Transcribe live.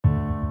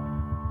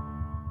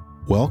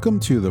Welcome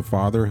to the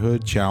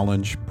Fatherhood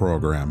Challenge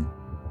program.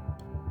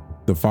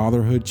 The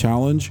Fatherhood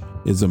Challenge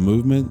is a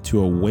movement to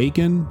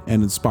awaken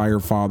and inspire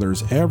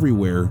fathers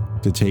everywhere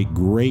to take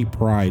great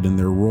pride in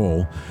their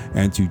role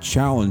and to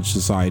challenge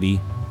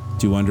society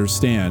to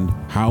understand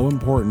how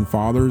important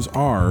fathers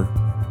are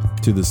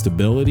to the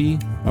stability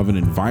of an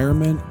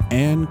environment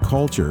and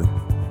culture.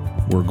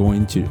 We're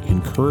going to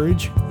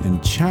encourage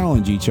and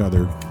challenge each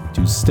other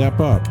to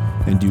step up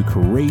and do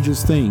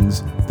courageous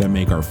things that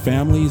make our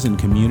families and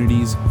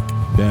communities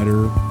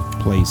better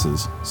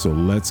places. So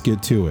let's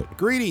get to it.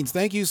 Greetings.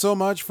 Thank you so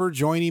much for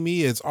joining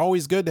me. It's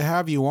always good to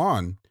have you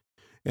on.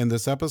 In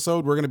this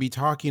episode, we're going to be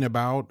talking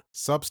about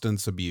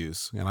substance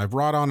abuse. And I've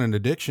brought on an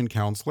addiction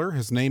counselor.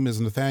 His name is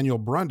Nathaniel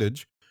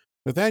Brundage.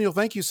 Nathaniel,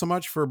 thank you so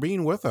much for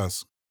being with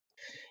us.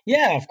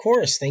 Yeah, of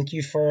course. Thank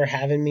you for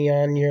having me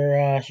on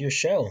your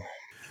show.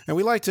 And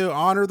we like to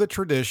honor the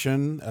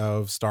tradition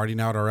of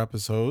starting out our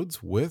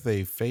episodes with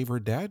a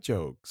favorite dad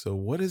joke. So,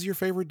 what is your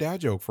favorite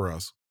dad joke for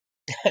us?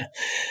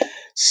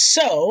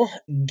 So,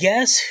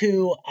 guess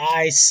who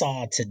I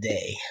saw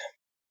today?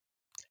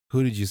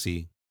 Who did you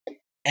see?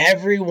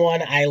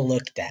 Everyone I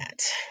looked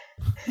at.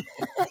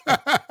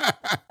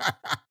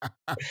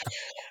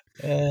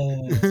 Uh,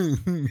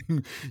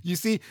 You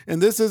see,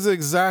 and this is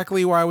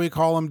exactly why we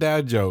call them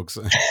dad jokes.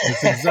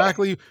 It's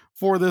exactly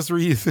for this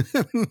reason.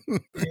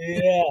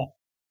 yeah.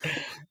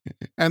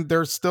 And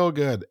they're still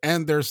good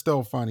and they're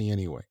still funny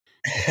anyway.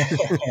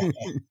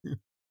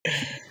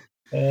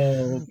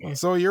 Okay.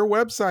 So, your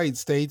website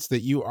states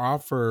that you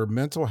offer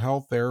mental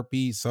health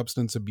therapy,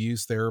 substance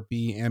abuse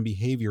therapy, and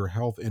behavior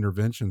health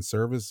intervention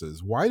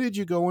services. Why did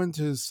you go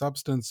into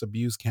substance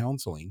abuse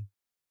counseling?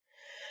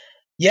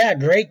 Yeah,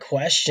 great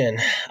question.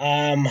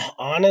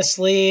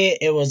 Honestly,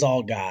 it was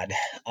all God.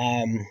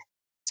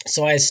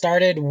 So I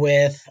started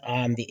with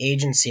the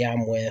agency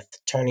I'm with,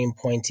 Turning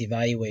Point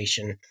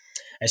Evaluation.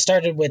 I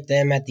started with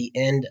them at the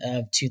end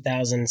of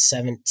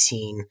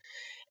 2017.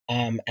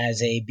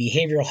 As a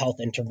behavioral health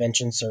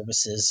intervention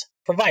services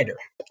provider,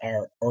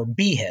 or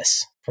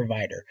BHIS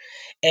provider.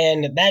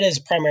 And that is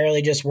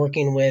primarily just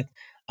working with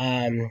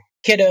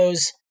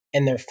kiddos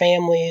and their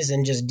families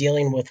and just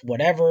dealing with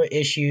whatever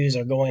issues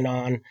are going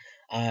on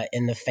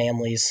in the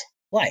family's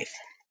life.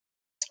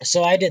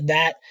 So I did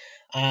that.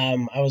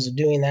 I was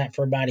doing that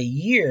for about a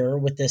year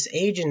with this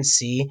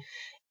agency.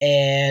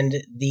 And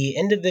the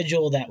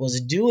individual that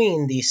was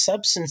doing the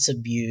substance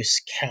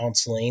abuse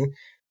counseling,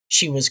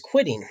 she was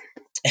quitting.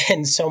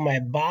 And so my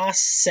boss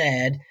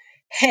said,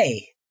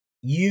 "Hey,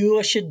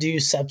 you should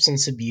do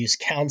substance abuse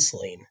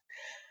counseling."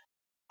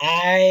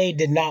 I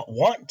did not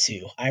want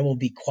to. I will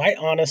be quite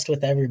honest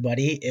with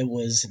everybody. It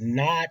was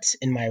not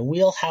in my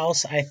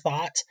wheelhouse, I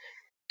thought,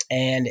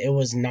 and it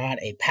was not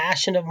a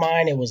passion of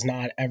mine. It was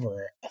not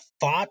ever a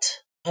thought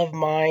of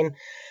mine.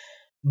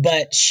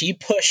 But she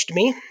pushed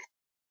me,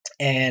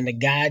 and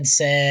God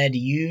said,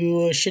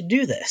 "You should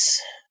do this."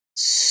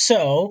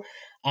 So,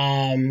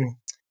 um,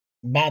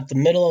 about the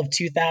middle of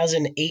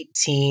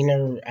 2018,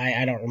 or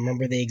I don't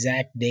remember the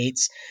exact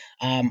dates,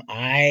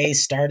 I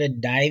started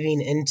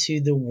diving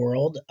into the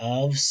world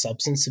of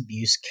substance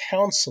abuse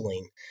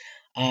counseling.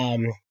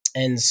 Um,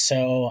 and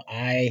so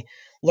I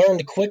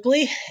learned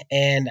quickly,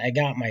 and I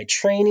got my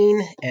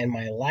training and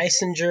my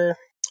licensure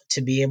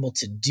to be able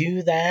to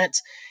do that.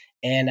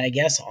 And I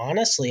guess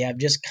honestly, I've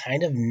just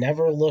kind of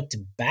never looked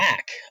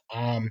back.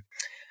 I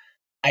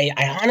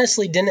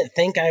honestly didn't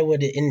think I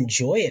would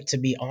enjoy it, to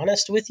be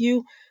honest with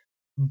you,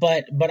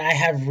 but I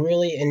have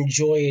really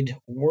enjoyed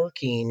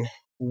working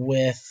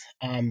with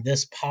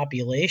this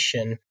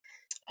population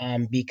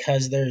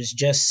because there's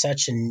just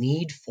such a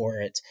need for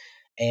it,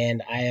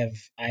 and I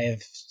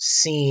have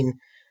seen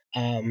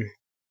um,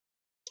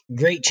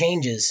 great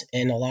changes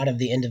in a lot of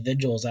the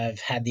individuals I've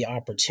had the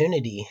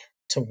opportunity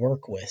to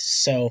work with.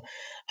 So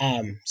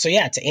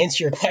yeah, to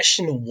answer your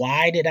question,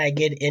 why did I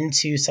get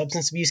into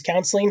substance abuse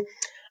counseling?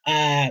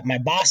 My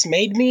boss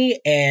made me,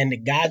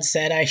 and God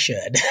said I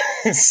should.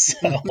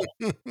 So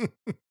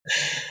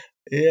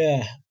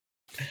yeah.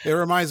 It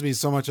reminds me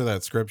so much of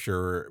that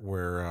scripture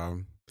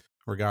where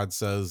God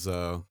says,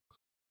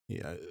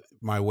 yeah,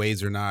 my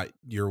ways are not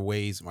your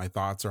ways, my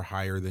thoughts are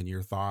higher than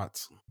your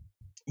thoughts. So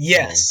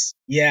Yes.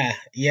 Yeah.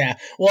 Yeah.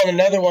 Well,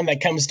 another one that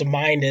comes to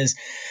mind is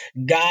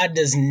God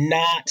does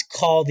not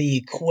call the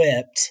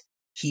equipped,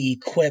 he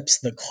equips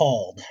the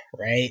called,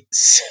 right?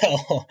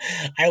 So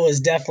I was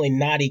definitely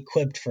not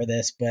equipped for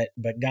this, but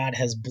God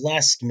has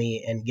blessed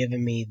me and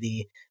given me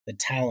the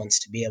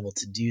talents to be able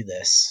to do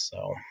this.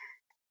 So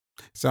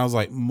sounds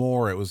like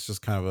more it was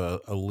just kind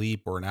of a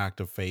leap or an act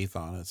of faith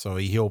on it. So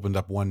he opened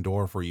up one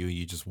door for you,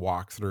 you just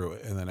walk through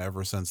it. And then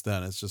ever since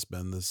then, it's just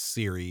been this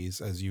series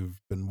as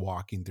you've been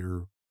walking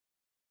through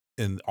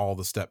in all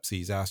the steps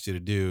he's asked you to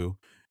do.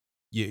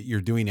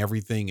 You're doing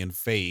everything in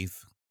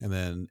faith, and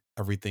then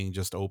everything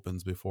just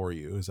opens before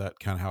you. Is that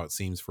kind of how it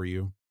seems for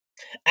you?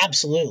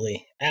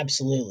 absolutely,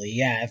 absolutely.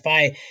 Yeah, if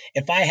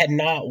I had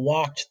not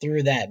walked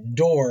through that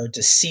door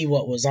to see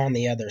what was on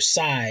the other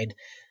side,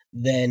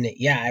 then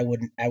yeah, I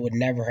would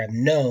never have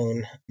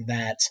known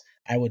that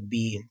I would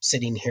be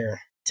sitting here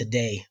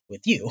today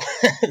with you.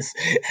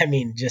 I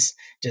mean, just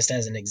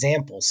as an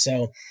example.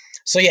 So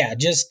yeah,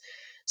 just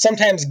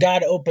sometimes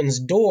God opens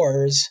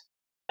doors,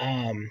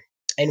 and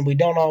we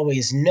don't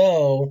always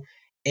know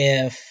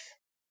if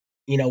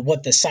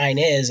what the sign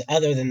is,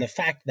 other than the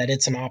fact that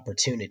it's an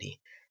opportunity,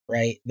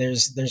 right?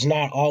 There's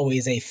not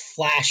always a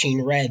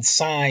flashing red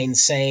sign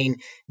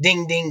saying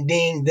ding ding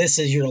ding, this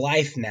is your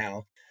life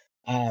now.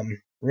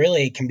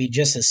 Really, it can be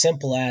just as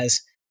simple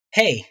as,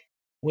 hey,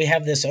 we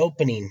have this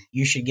opening,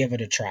 you should give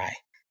it a try.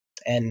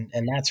 And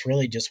that's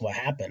really just what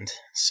happened.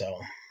 So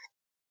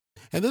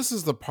And this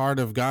is the part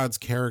of God's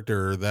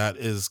character that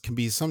is can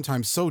be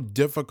sometimes so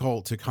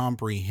difficult to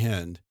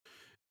comprehend,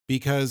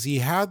 because he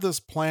had this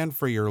plan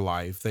for your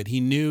life that he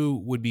knew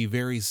would be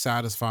very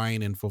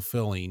satisfying and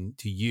fulfilling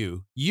to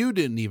you. You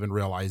didn't even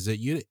realize it.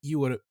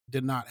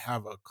 Did not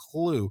have a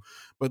clue.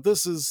 But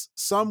this is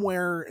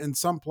somewhere in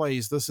some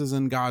place, this is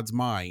in God's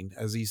mind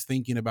as he's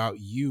thinking about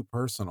you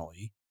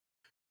personally.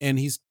 And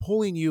he's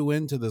pulling you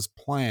into this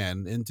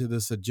plan, into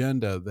this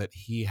agenda that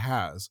he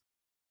has,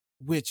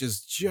 which is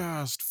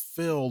just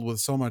filled with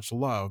so much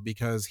love,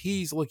 because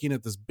he's looking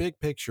at this big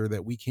picture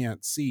that we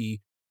can't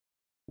see,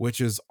 which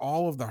is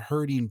all of the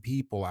hurting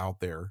people out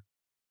there,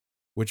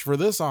 which for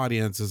this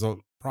audience is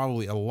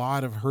probably a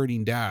lot of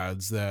hurting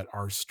dads that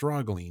are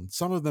struggling.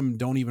 Some of them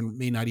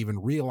may not even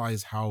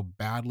realize how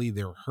badly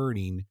they're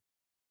hurting,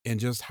 and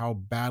just how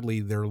badly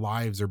their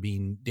lives are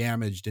being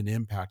damaged and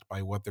impacted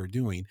by what they're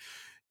doing.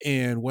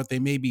 And what they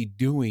may be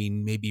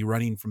doing may be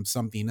running from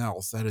something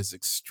else that is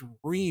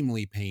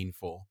extremely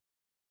painful.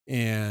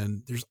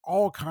 And there's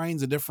all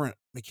kinds of different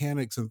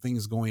mechanics and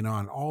things going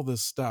on, all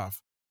this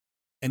stuff.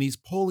 And he's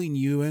pulling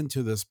you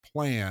into this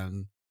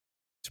plan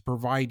to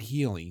provide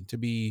healing, to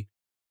be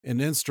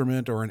an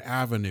instrument or an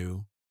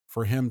avenue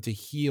for him to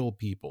heal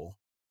people,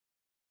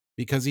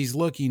 because he's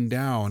looking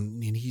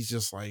down and he's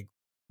just like,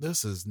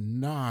 this is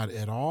not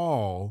at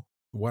all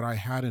what I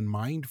had in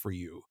mind for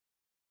you.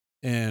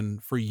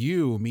 And for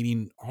you,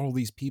 meaning all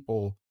these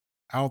people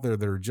out there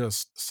that are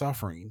just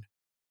suffering.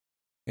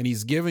 And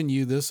he's given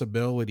you this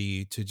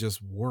ability to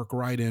just work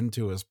right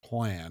into his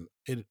plan.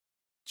 It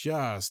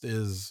just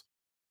is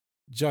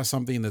just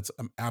something that's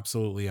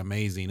absolutely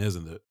amazing,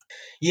 isn't it?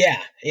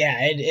 yeah,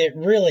 it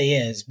really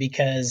is,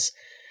 because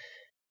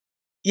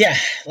yeah,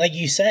 like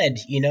you said,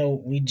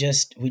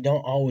 we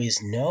don't always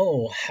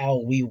know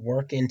how we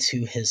work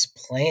into his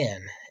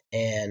plan.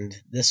 And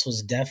this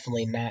was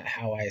definitely not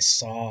how I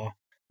saw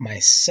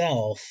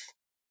myself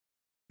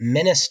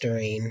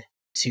ministering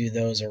to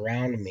those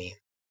around me.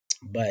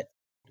 But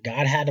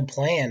God had a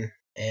plan.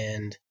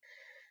 And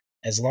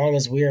as long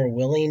as we are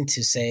willing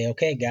to say,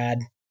 okay, God,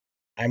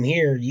 I'm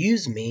here,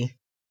 use me,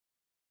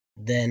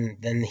 then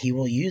he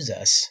will use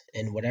us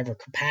in whatever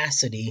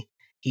capacity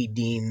he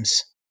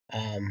deems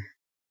um,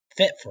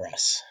 fit for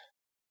us.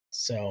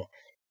 So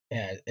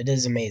yeah, it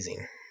is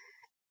amazing.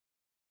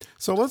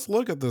 So let's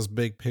look at this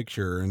big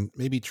picture and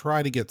maybe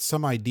try to get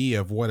some idea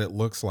of what it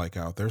looks like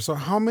out there. So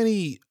how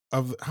many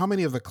of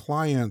the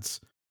clients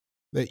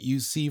that you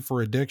see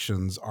for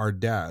addictions are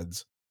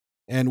dads?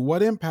 And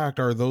what impact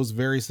are those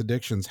various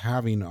addictions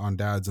having on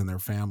dads and their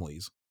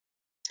families?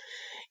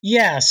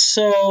 Yeah,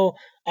 so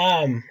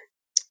um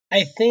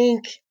I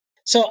think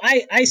so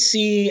I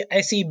see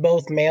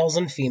both males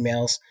and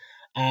females.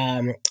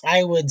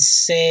 I would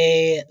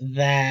say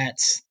that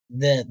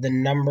the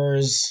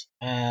numbers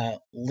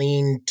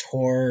lean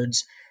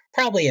towards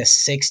probably a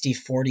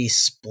 60-40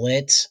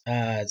 split,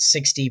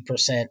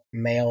 60%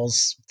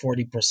 males,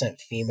 40%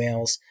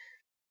 females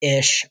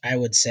ish, I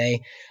would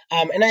say.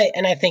 And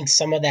I think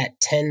some of that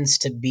tends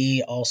to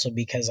be also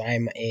because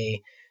I'm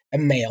a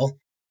male,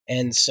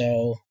 and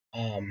so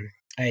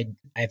I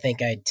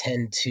think I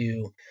tend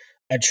to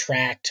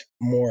attract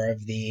more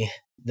of the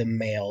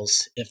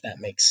males, if that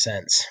makes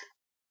sense.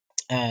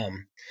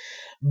 Um,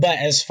 but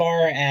as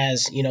far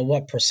as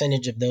what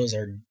percentage of those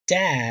are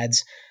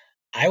dads,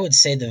 I would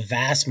say the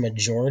vast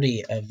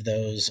majority of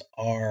those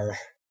are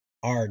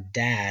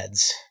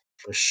dads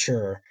for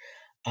sure.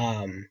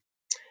 Um,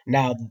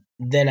 Now,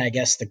 then I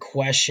guess the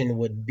question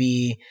would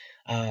be,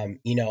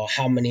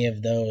 how many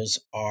of those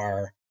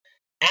are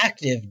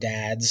active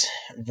dads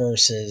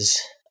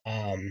versus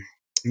um,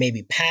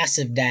 maybe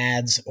passive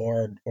dads,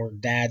 or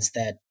dads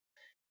that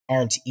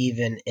aren't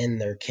even in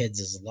their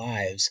kids'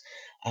 lives.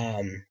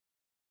 Um,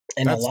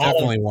 and a That's lot of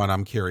definitely one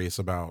I'm curious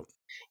about.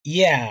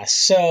 Yeah,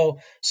 so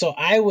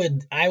I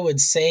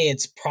would say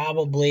it's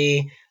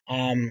probably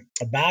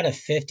about a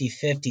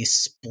 50-50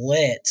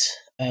 split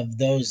of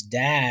those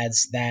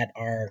dads that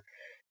are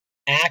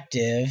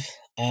active,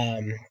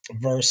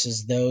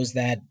 versus those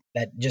that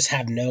just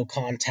have no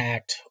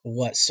contact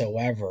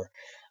whatsoever.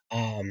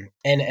 And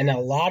a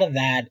lot of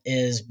that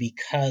is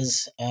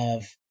because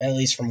of, at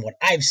least from what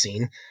I've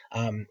seen,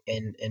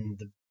 in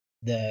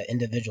the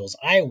individuals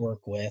I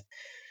work with,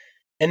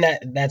 and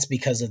that's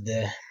because of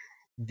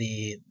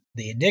the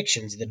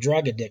addictions, the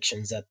drug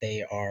addictions that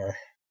they are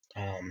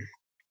um,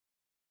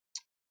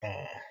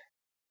 uh,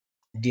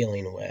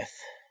 dealing with.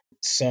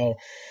 So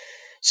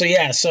so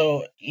yeah,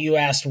 so you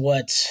asked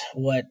what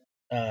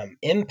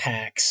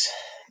impacts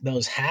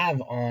those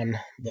have on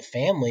the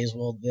families,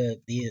 well,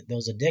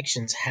 those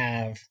addictions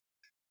have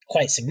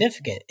quite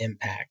significant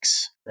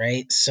impacts,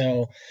 right?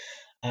 So,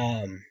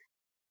 um,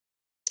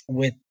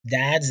 with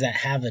dads that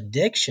have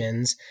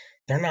addictions,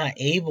 they're not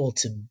able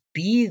to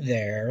be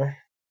there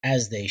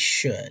as they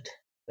should,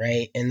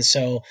 right? And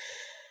so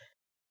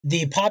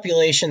the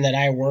population that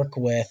I work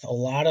with, a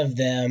lot of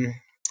them,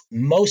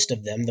 most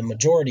of them, the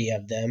majority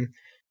of them,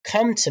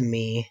 come to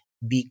me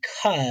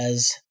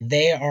because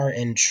they are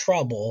in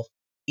trouble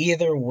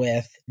either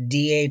with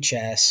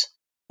DHS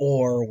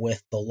or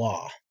with the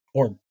law,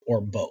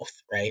 or both,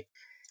 right?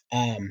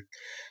 Um,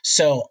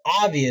 so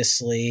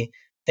obviously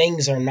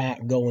things are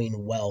not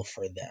going well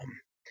for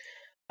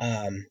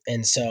them.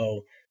 And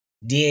so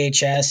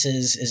DHS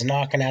is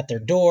knocking at their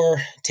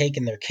door,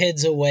 taking their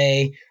kids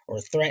away,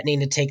 or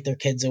threatening to take their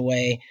kids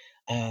away.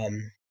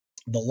 The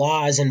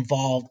law is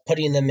involved,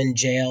 putting them in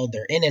jail.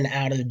 They're in and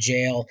out of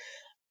jail.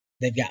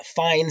 They've got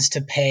fines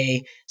to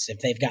pay. So if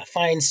they've got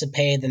fines to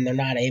pay, then they're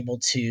not able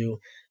to,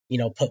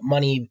 put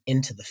money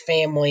into the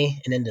family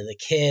and into the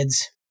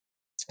kids.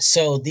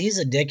 So these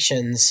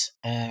addictions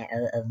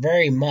are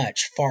very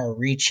much far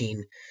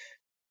reaching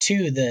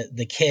to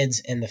the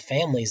kids and the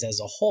families as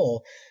a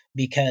whole,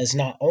 because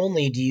not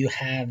only do you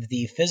have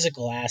the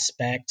physical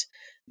aspect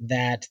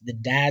that the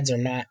dads are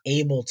not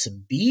able to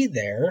be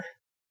there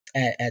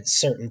at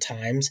certain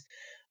times,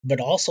 but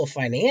also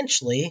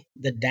financially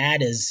the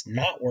dad is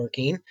not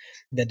working,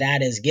 the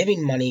dad is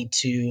giving money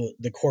to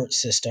the court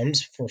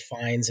systems for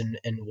fines and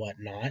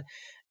whatnot,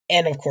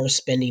 and of course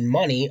spending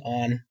money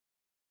on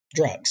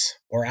drugs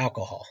or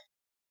alcohol.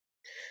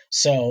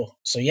 So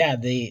yeah,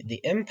 the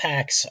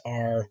impacts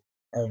are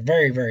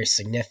very, very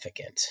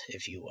significant,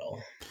 if you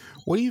will.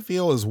 What do you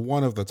feel is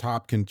one of the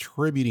top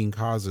contributing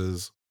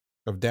causes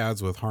of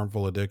dads with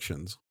harmful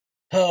addictions?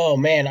 Oh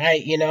man,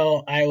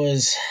 I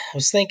was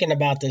thinking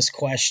about this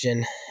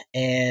question,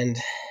 and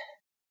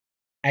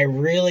I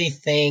really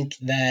think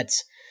that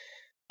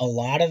a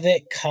lot of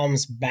it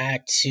comes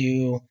back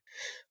to,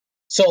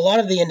 so a lot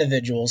of the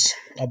individuals,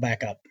 I'll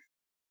back up.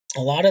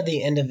 A lot of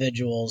the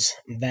individuals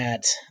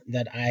that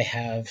I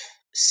have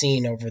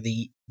seen over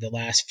the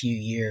last few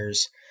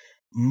years,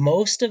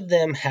 most of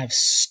them have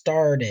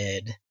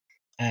started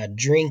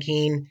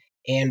drinking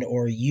and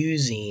or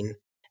using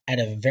at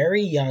a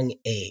very young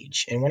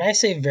age. And when I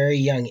say very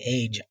young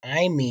age,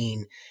 I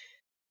mean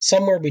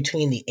somewhere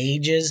between the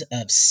ages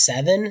of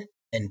 7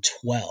 and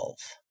 12.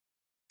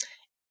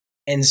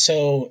 And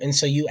so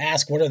you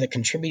ask, what are the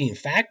contributing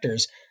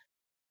factors?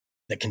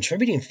 The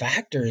contributing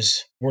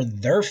factors were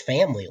their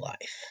family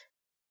life.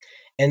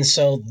 And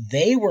so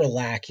they were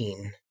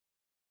lacking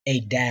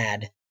a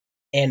dad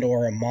and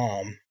or a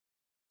mom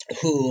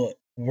who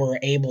were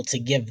able to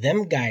give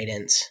them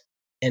guidance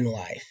in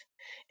life.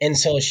 And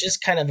so it's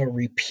just kind of a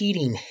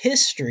repeating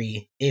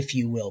history, if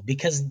you will,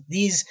 because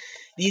these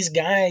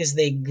guys,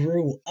 they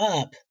grew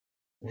up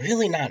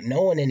really not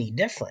knowing any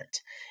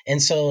different.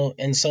 And so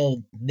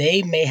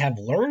they may have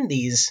learned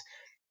these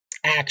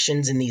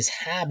actions and these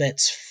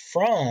habits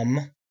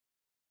from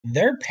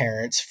their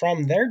parents,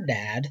 from their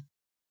dad,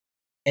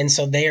 and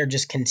so they are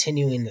just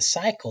continuing the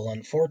cycle,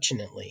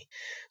 unfortunately.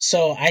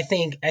 So I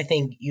think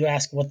you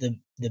ask what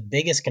the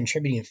biggest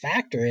contributing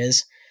factor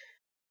is.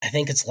 I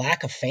think it's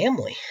lack of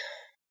family,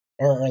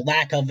 or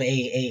lack of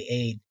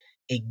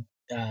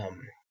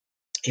um,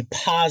 a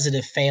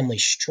positive family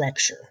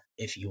structure,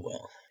 if you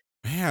will.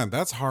 Man,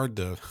 that's hard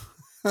to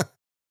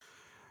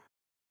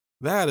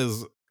that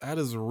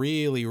is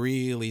really,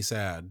 really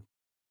sad.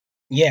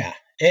 Yeah,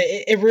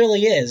 it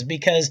really is,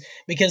 because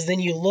then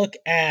you look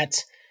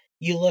at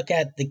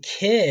the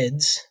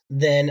kids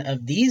then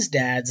of these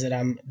dads that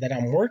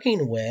I'm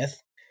working with.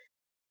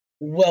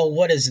 Well,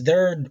 what does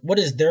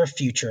their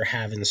future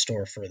have in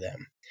store for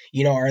them?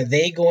 Are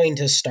they going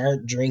to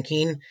start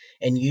drinking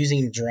and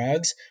using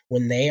drugs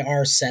when they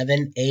are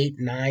 7, 8,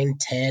 9,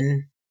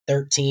 10,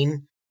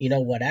 13,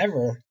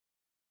 whatever?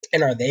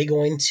 And are they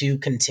going to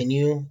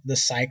continue the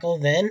cycle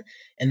then?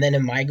 And then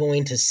am I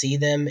going to see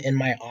them in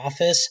my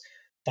office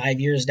 5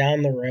 years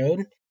down the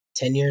road,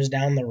 10 years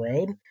down the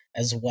road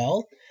as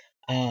well?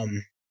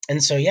 Um,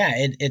 and so yeah,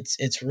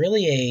 it's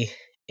really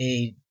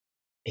a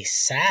a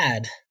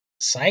sad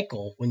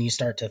cycle when you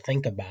start to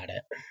think about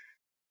it.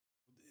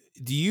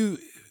 Do you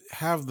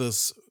have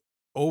this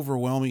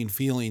overwhelming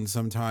feeling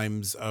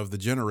sometimes of the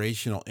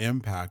generational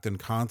impact and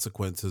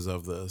consequences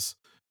of this?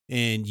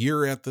 And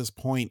you're at this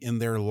point in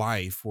their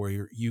life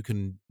where you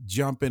can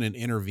jump in and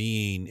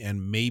intervene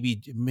and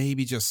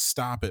maybe just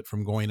stop it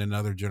from going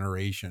another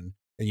generation,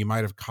 and you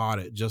might have caught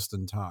it just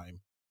in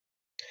time.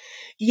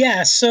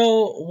 Yeah,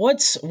 so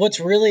what's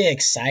really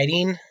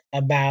exciting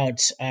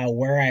about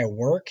where I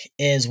work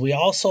is we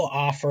also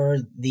offer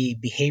the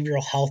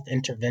behavioral health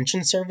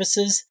intervention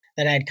services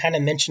that I'd kind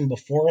of mentioned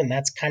before, and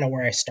that's kind of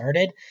where I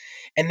started.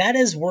 And that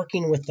is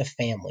working with the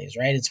families,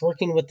 right? It's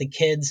working with the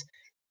kids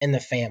and the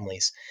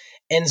families.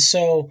 And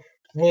so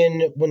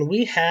when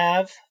we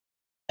have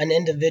an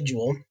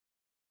individual,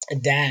 a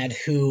dad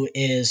who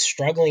is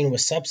struggling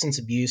with substance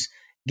abuse,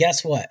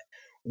 guess what?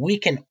 we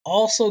can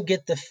also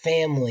get the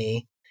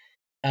family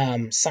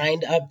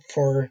signed up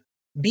for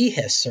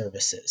BHIS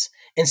services.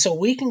 And so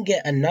we can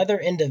get another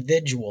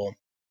individual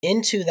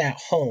into that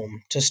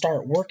home to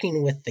start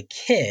working with the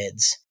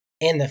kids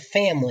and the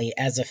family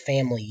as a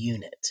family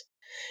unit.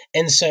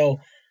 And so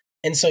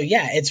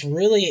yeah, it's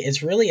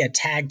really a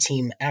tag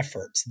team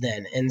effort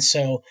then. And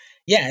so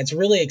yeah, it's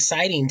really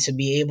exciting to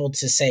be able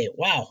to say,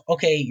 wow,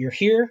 okay, you're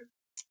here.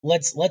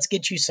 Let's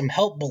get you some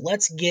help, but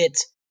let's get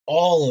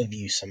all of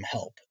you some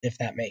help, if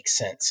that makes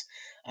sense.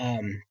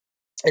 Um,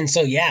 and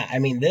so yeah, I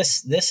mean,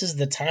 this is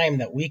the time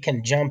that we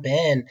can jump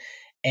in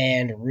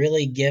and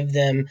really give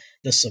them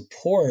the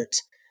support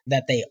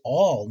that they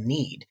all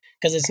need,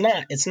 because it's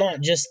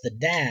not just the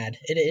dad,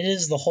 it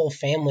is the whole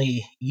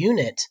family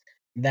unit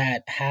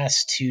that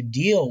has to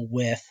deal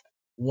with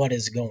what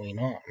is going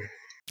on.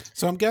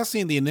 So I'm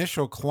guessing the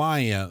initial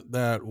client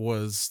that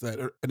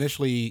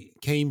initially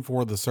came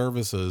for the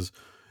services,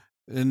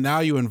 and now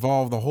you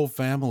involve the whole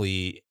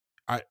family.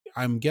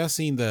 I'm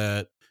guessing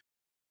that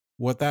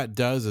what that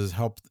does is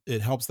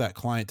helps that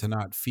client to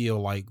not feel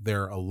like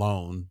they're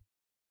alone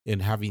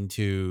in having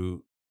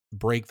to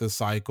break the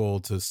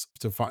cycle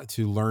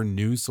to learn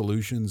new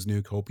solutions,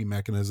 new coping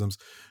mechanisms.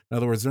 In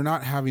other words, they're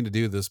not having to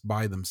do this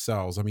by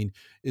themselves. I mean,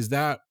 is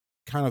that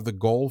kind of the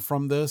goal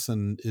from this,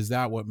 and is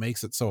that what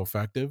makes it so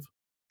effective?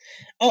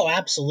 Oh,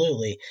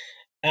 absolutely.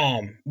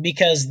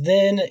 Because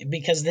then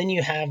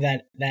you have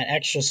that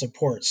extra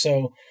support.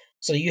 So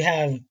you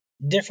have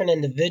different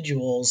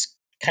individuals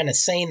kind of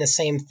saying the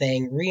same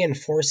thing,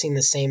 reinforcing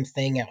the same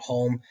thing at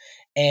home,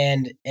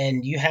 and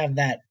you have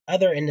that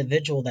other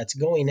individual that's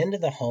going into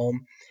the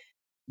home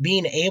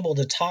being able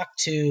to talk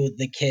to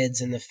the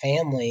kids and the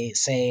family,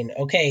 saying,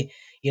 okay,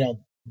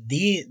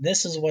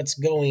 this is what's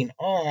going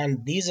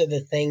on, these are the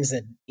things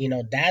that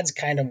dad's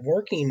kind of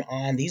working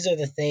on, these are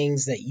the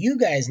things that you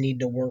guys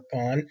need to work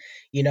on,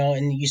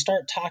 and you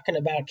start talking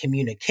about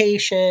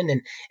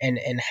communication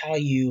and how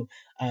you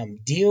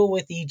deal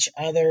with each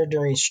other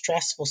during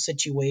stressful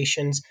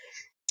situations.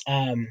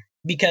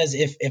 Because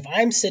if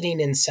I'm sitting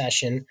in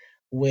session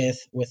with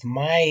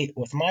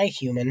my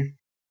human,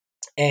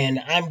 and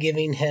I'm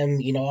giving him,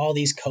 all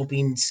these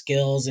coping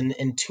skills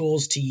and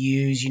tools to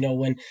use,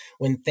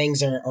 when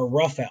things are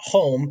rough at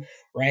home,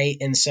 right?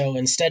 And so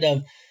instead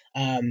of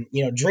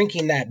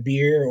drinking that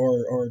beer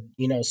or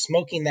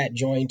smoking that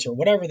joint or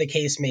whatever the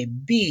case may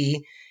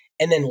be,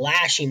 and then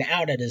lashing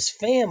out at his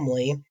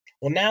family,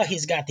 well, now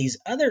he's got these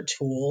other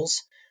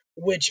tools,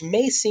 which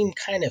may seem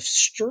kind of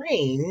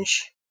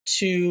strange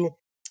to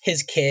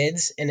his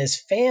kids and his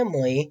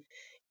family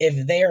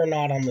if they are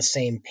not on the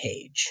same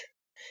page.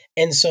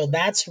 And so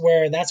that's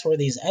where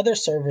these other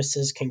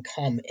services can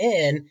come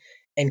in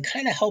and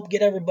kind of help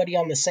get everybody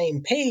on the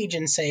same page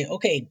and say,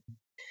 okay,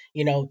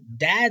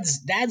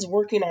 dad's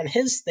working on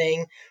his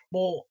thing.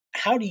 Well,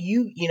 how do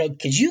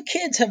because you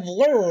kids have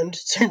learned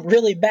some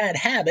really bad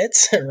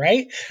habits,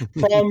 right?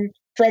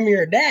 From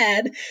your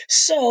dad.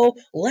 So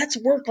let's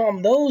work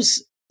on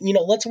those,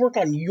 let's work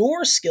on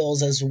your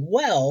skills as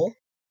well,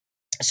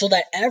 so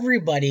that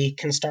everybody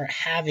can start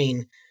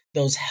having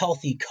those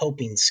healthy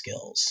coping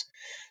skills.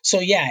 So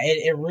yeah,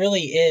 it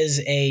really is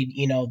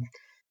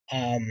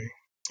um,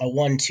 a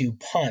 1-2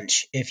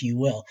 punch, if you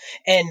will.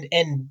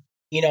 And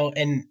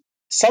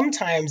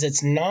sometimes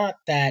it's not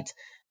that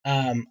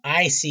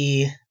I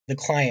see the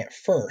client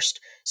first.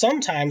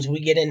 Sometimes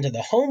we get into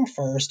the home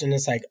first, and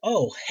it's like,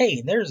 oh,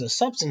 hey, there's a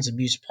substance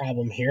abuse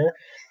problem here.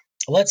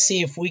 Let's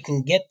see if we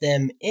can get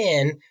them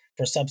in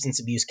for substance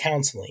abuse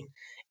counseling.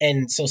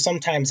 And so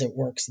sometimes it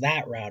works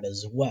that route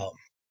as well.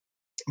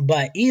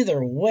 But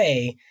either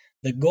way,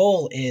 the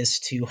goal is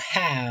to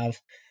have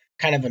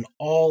kind of an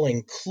all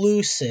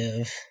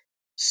inclusive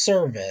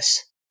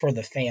service for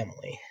the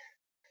family.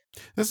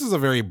 This is a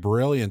very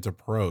brilliant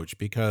approach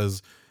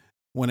because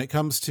when it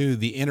comes to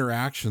the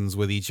interactions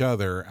with each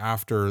other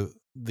after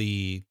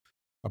the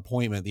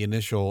the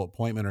initial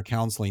appointment or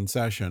counseling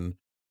session,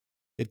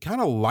 it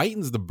kind of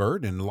lightens the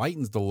burden,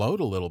 lightens the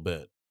load a little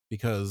bit,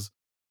 because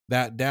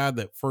that dad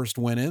that first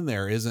went in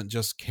there isn't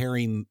just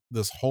carrying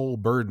this whole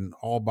burden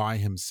all by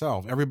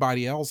himself.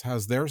 Everybody else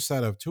has their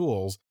set of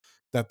tools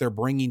that they're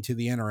bringing to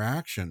the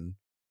interaction,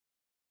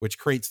 which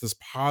creates this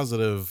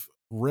positive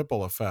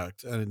ripple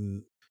effect.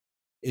 And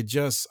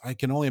I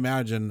can only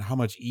imagine how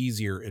much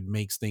easier it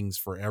makes things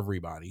for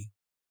everybody.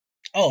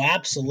 Oh,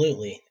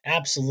 absolutely.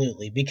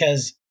 Absolutely.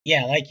 Because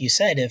yeah, like you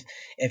said,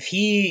 if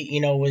he,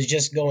 was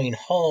just going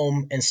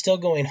home and still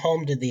going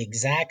home to the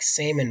exact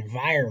same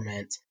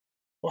environment,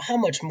 well, how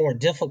much more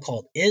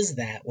difficult is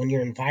that when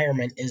your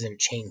environment isn't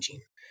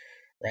changing,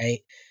 right?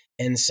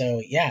 And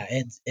so yeah,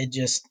 it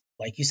just,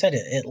 like you said,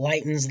 it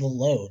lightens the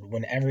load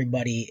when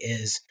everybody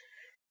is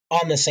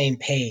on the same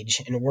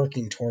page and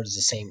working towards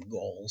the same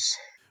goals.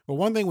 But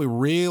one thing we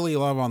really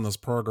love on this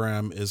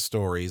program is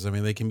stories. I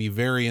mean, they can be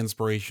very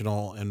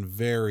inspirational and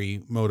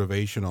very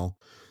motivational.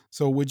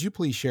 So, would you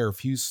please share a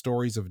few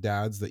stories of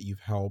dads that you've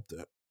helped,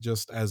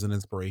 just as an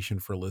inspiration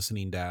for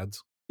listening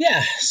dads?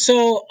 Yeah,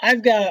 so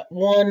I've got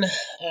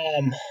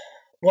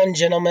one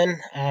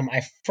gentleman,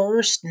 I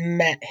first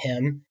met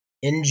him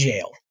in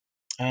jail.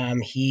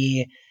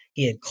 He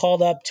had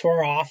called up to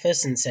our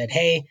office and said,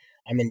 "Hey,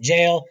 I'm in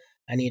jail.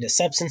 I need a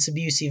substance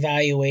abuse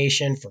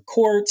evaluation for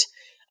court."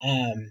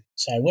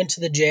 So I went to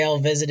the jail,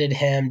 visited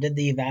him, did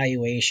the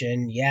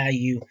evaluation. Yeah,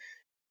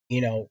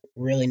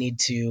 really need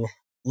to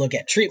look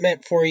at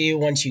treatment for you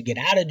once you get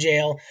out of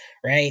jail,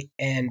 right?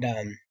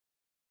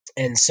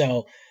 And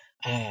so,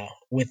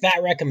 with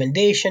that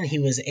recommendation, he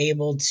was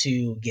able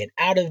to get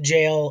out of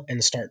jail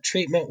and start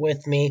treatment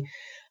with me.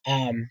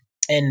 Um,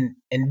 and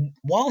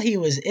while he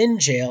was in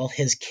jail,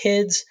 his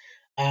kids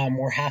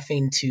were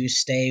having to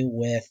stay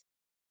with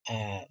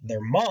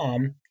their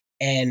mom.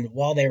 And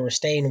while they were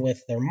staying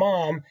with their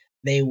mom,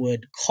 they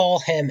would call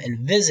him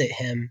and visit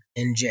him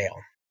in jail.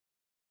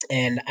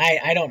 And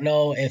I don't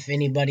know if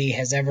anybody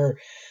has ever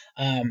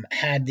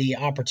had the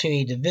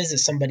opportunity to visit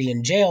somebody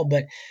in jail,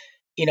 but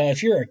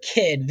if you're a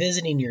kid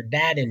visiting your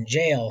dad in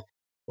jail,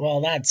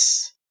 well, that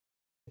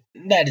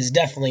is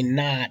definitely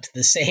not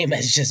the same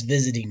as just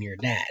visiting your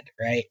dad,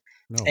 right?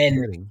 No And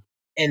kidding.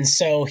 and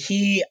so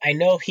I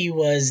know he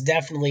was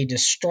definitely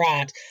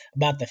distraught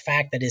about the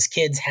fact that his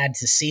kids had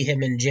to see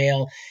him in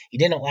jail. He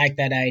didn't like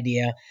that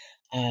idea.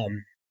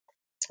 Um,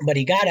 but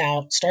he got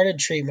out, started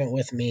treatment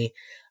with me.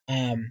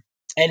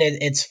 And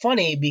it's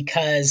funny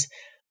because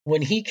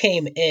when he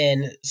came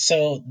in,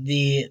 so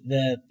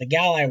the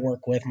gal I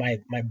work with, my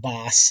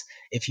boss,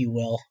 if you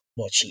will,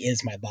 well, she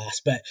is my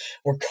boss, but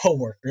we're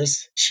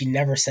coworkers. She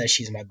never says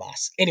she's my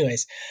boss.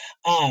 Anyways,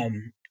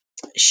 um,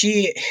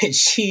 she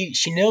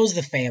she knows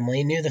the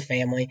family, knew the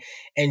family,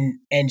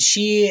 and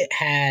she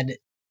had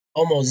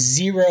almost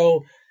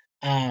zero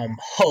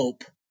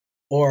hope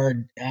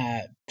or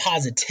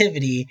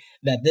positivity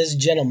that this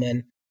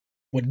gentleman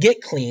would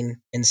get clean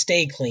and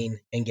stay clean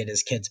and get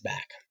his kids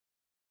back.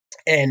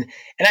 And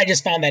I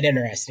just found that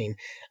interesting.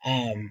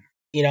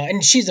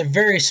 And she's a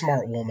very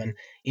smart woman,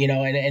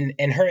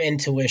 and her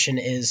intuition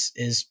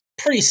is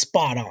pretty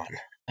spot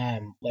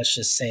on. Let's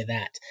just say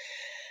that.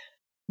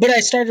 But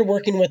I started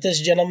working with this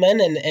gentleman,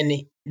 and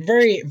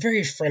very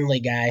very friendly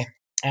guy,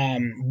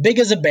 big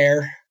as a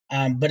bear,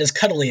 but as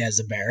cuddly as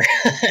a bear.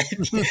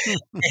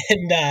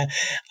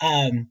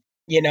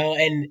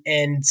 and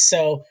and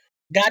so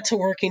got to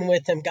working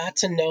with him, got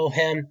to know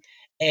him,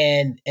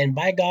 and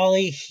by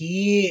golly,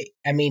 he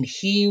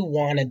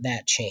wanted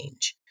that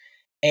change.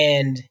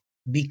 And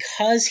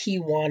because he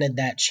wanted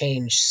that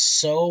change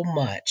so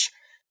much,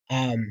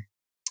 um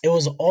it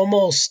was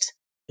almost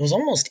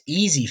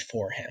easy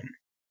for him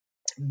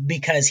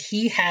because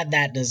he had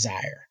that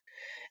desire.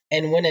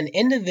 And when an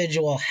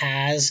individual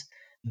has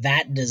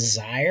that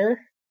desire,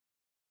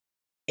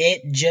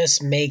 it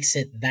just makes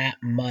it that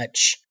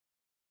much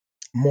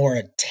more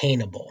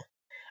attainable.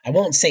 I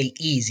won't say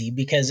easy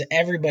because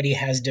everybody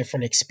has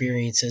different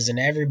experiences and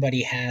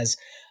everybody has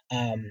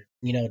um,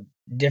 you know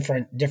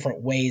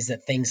different ways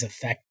that things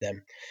affect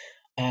them.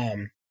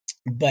 Um,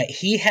 but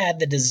he had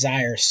the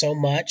desire so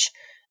much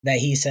that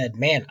he said,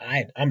 "Man,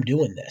 I'm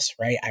doing this,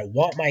 right? I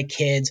want my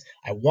kids,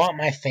 I want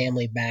my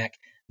family back.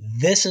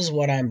 This is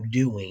what I'm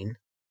doing."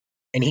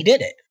 And he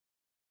did it.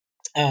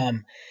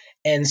 Um,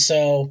 and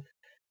so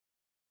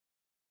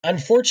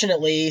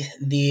unfortunately,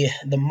 the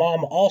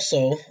mom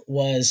also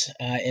was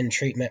in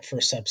treatment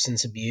for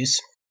substance abuse,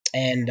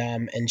 and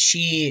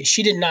she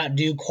did not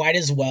do quite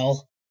as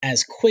well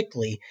as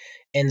quickly,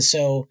 and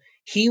so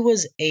he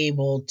was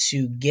able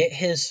to get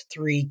his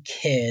three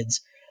kids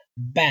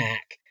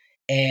back,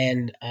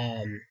 and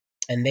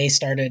they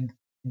started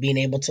being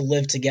able to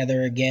live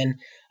together again.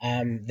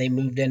 They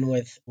moved in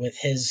with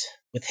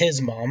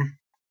his mom,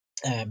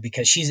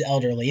 because she's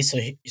elderly,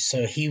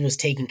 so he was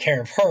taking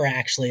care of her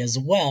actually as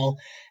well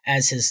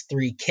as his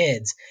three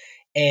kids,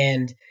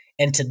 and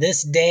and to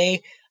this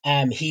day,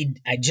 he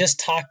I just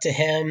talked to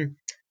him.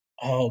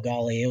 Oh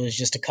golly, it was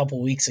just a couple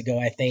weeks ago,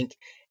 I think,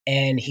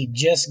 and he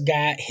just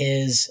got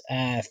his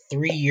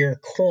 3-year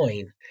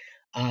coin,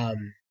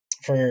 um,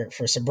 for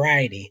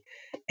sobriety.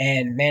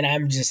 And man,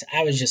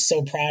 I was just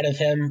so proud of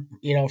him,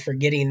 for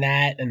getting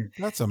that. And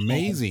That's um,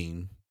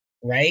 amazing.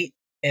 right.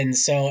 And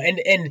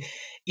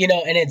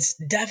it's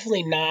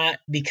definitely not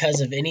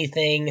because of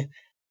anything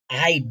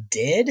I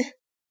did.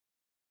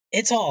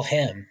 It's all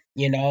him.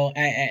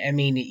 I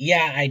mean,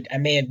 yeah, I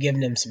may have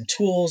given him some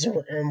tools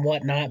or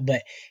whatnot,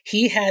 but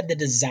he had the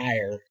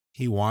desire.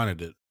 He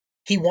wanted it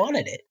He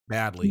wanted it. He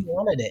badly.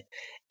 wanted it.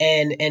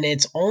 And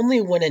it's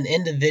only when an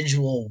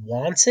individual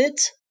wants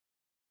it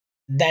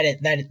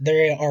that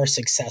they are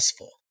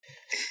successful,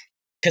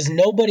 because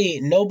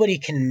nobody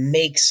can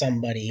make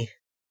somebody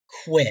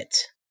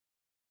quit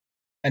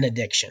an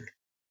addiction.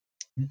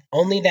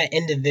 Only that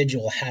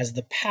individual has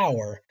the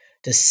power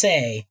to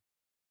say,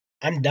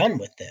 "I'm done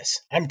with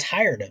this. I'm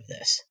tired of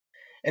this."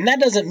 And that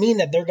doesn't mean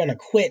that they're going to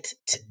quit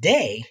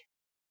today,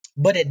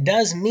 but it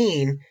does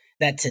mean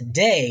that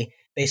today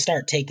they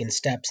start taking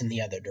steps in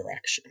the other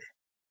direction.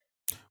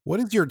 What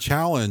is your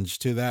challenge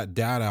to that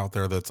dad out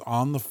there that's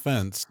on the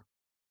fence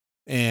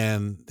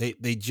and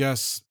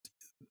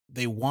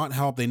they want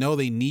help, they know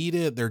they need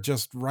it, they're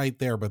just right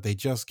there, but they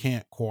just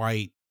can't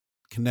quite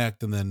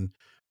connect and then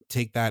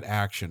take that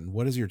action?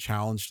 What is your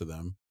challenge to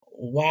them?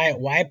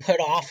 Why put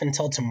off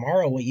until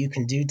tomorrow what you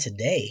can do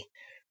today,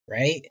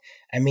 right?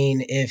 I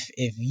mean, if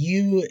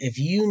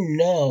you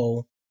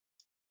know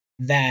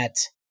that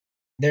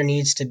there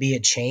needs to be a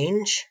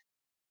change,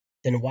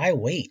 then why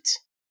wait?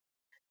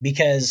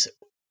 Because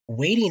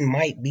waiting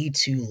might be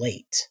too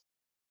late.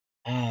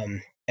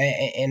 And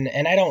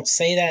I don't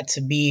say that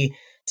to be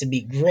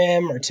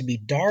grim or to be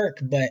dark,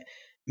 but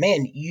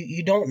man,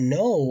 you don't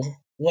know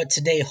what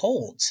today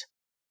holds.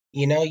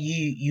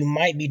 You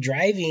might be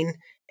driving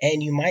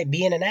and you might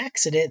be in an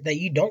accident that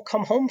you don't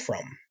come home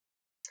from.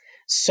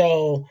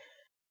 So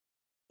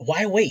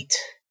why wait?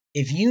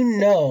 If you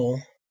know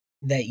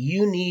that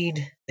you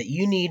need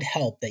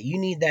help, that you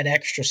need that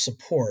extra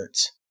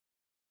support,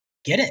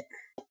 get it.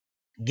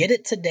 Get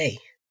it today.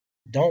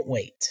 Don't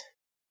wait.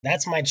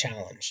 That's my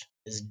challenge,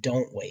 is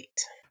don't wait.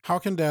 How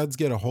can dads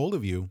get a hold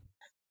of you?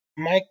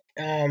 My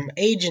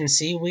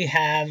agency, we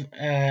have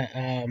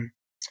a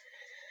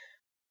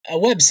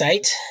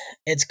website.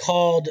 It's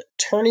called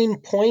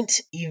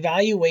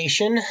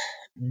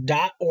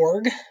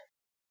turningpointevaluation.org.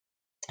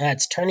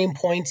 That's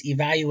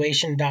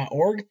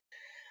turningpointevaluation.org.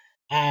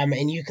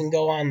 And you can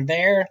go on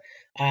there.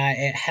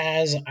 It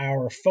has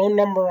our phone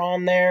number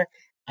on there,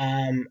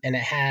 and it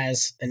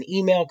has an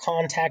email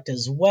contact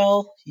as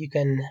well. You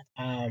can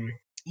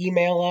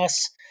email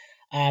us,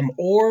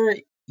 or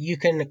you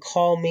can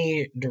call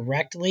me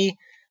directly,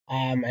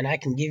 and I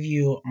can give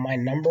you my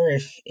number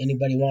if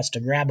anybody wants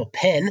to grab a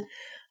pen.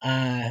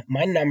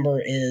 My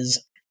number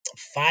is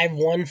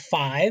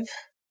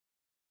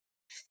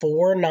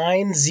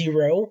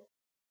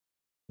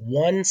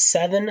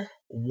 515-490-1718.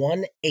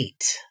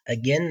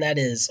 Again, that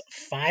is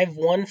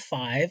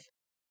 515-490-1718.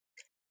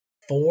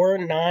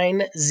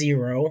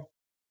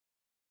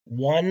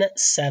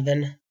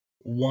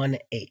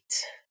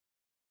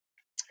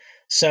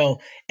 So,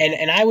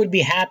 and I would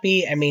be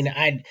happy. I mean,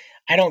 I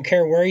don't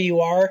care where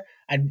you are.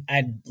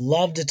 I'd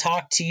love to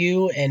talk to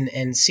you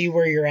and see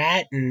where you're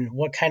at and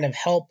what kind of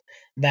help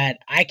that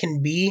I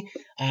can be.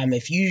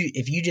 If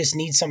you just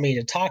need somebody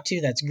to talk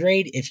to, that's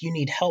great. If you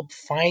need help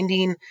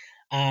finding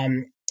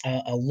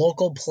a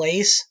local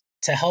place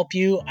to help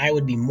you, I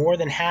would be more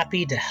than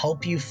happy to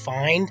help you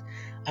find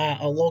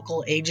a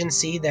local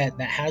agency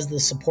that has the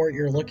support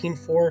you're looking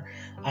for.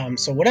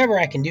 So whatever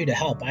I can do to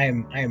help, I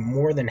am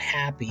more than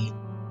happy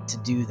to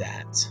do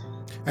that.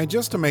 And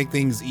just to make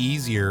things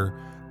easier,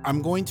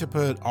 I'm going to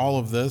put all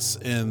of this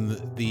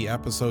in the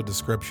episode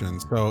description.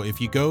 So if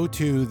you go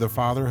to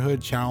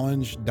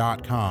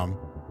thefatherhoodchallenge.com,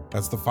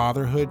 that's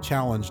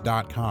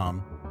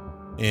thefatherhoodchallenge.com,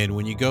 and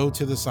when you go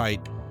to the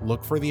site,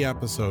 look for the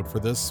episode, for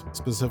this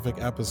specific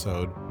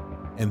episode,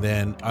 and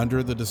then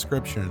under the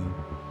description,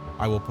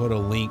 I will put a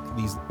link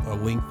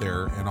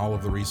there, and all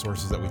of the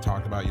resources that we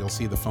talked about. You'll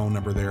see the phone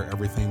number there.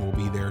 Everything will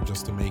be there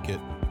just to make it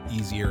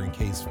easier in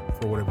case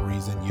for whatever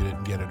reason you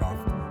didn't get it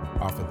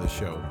off of the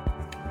show.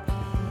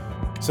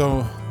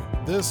 So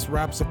this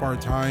wraps up our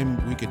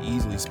time. We could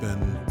easily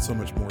spend so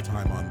much more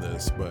time on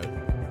this, but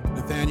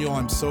Nathaniel,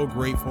 I'm so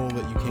grateful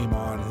that you came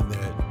on and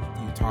that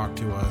you talked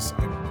to us.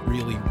 I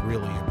really,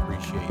 really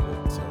appreciate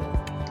it. So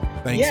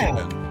thanks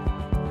again.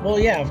 Well,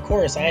 yeah, of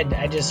course.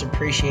 I just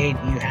appreciate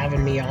you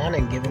having me on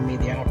and giving me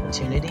the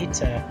opportunity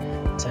to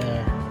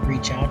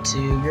reach out to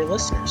your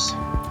listeners.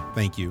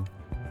 Thank you.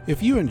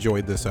 If you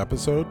enjoyed this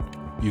episode,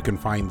 you can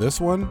find this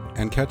one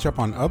and catch up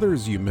on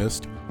others you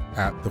missed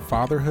at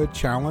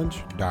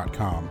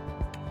thefatherhoodchallenge.com.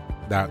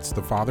 That's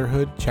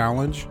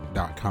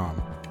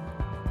thefatherhoodchallenge.com.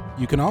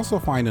 You can also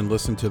find and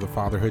listen to the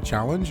Fatherhood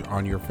Challenge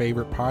on your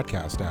favorite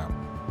podcast app.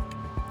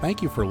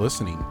 Thank you for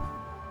listening.